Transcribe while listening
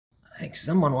think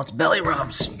someone wants belly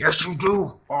rubs. Yes, you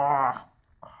do. Oh,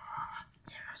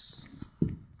 yes.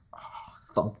 Oh,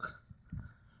 thunk.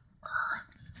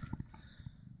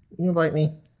 You gonna bite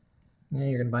me? Yeah,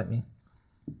 you're gonna bite me.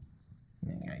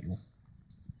 Yeah, you.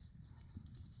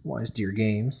 Wise deer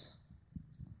games.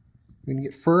 You're gonna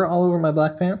get fur all over my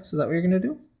black pants? Is that what you're gonna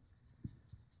do?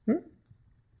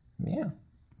 Yeah.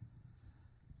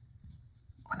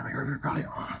 When am I gonna be probably?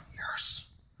 Oh, yes.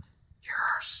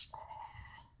 Yes.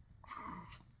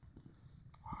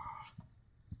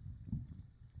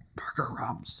 Burger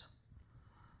rubs.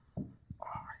 Oh,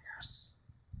 yes.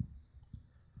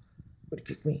 You wanna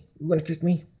kick me? You wanna kick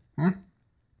me? You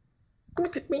wanna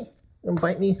kick me? You wanna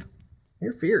bite me?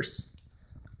 You're fierce.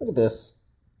 Look at this.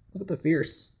 Look at the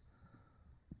fierce.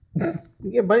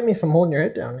 You can bite me if I'm holding your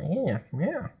head down. Yeah,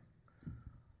 yeah.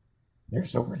 You're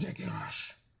so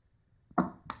ridiculous.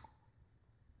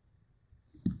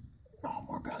 No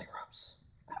more belly rubs.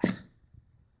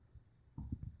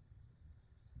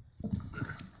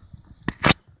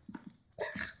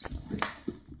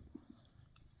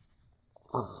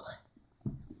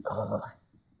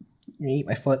 You eat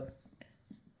my foot?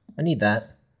 I need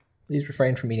that. Please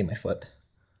refrain from eating my foot.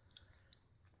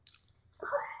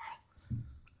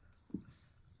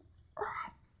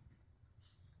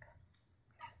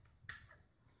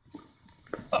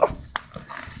 Oh.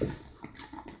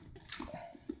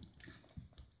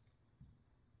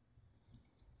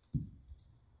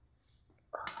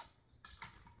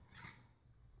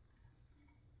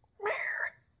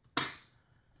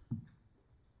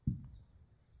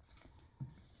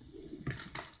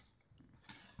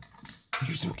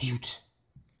 You're so cute.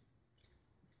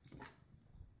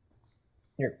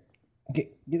 Here,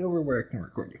 get over where I can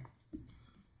record you.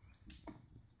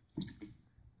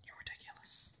 You're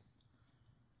ridiculous.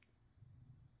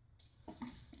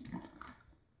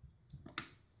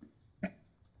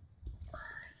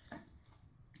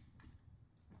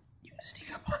 You gonna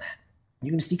sneak up on that?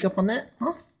 You gonna sneak up on that?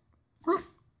 Huh? Huh?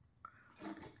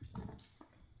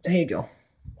 There you go.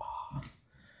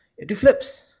 Yeah, do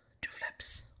flips. Do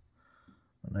flips.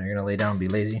 Now you're gonna lay down and be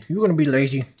lazy. You're gonna be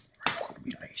lazy. You're gonna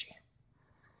be lazy.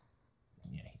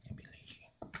 Yeah, you're gonna be lazy.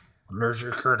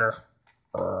 Lazy critter.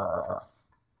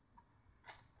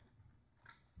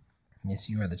 Yes,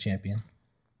 you are the champion.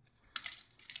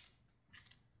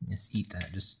 Yes, eat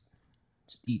that. Just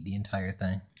eat the entire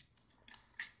thing.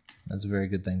 That's a very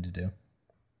good thing to do.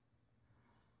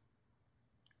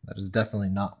 That is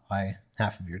definitely not why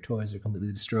half of your toys are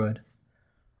completely destroyed.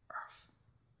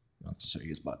 I'll show you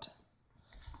his butt.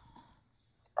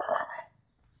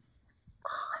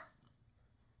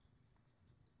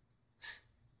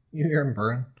 You hear him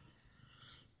burn?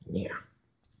 Yeah.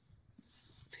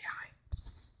 Say hi.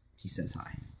 He says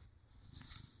hi.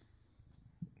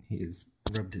 He has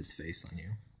rubbed his face on you,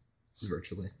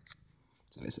 virtually.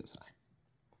 So he says hi.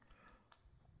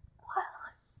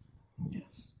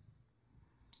 Yes.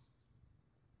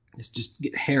 Yes, just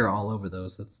get hair all over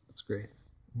those. That's great.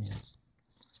 Yes.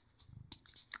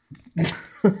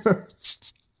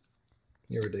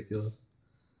 You're ridiculous.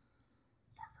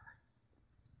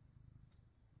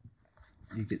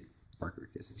 You get Parker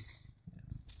kisses.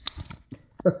 Yes.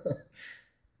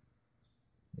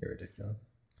 You're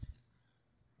ridiculous.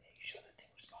 Yeah, you sure that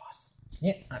thing was boss?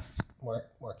 Yeah,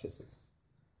 more kisses.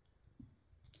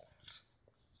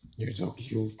 You're so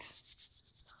cute.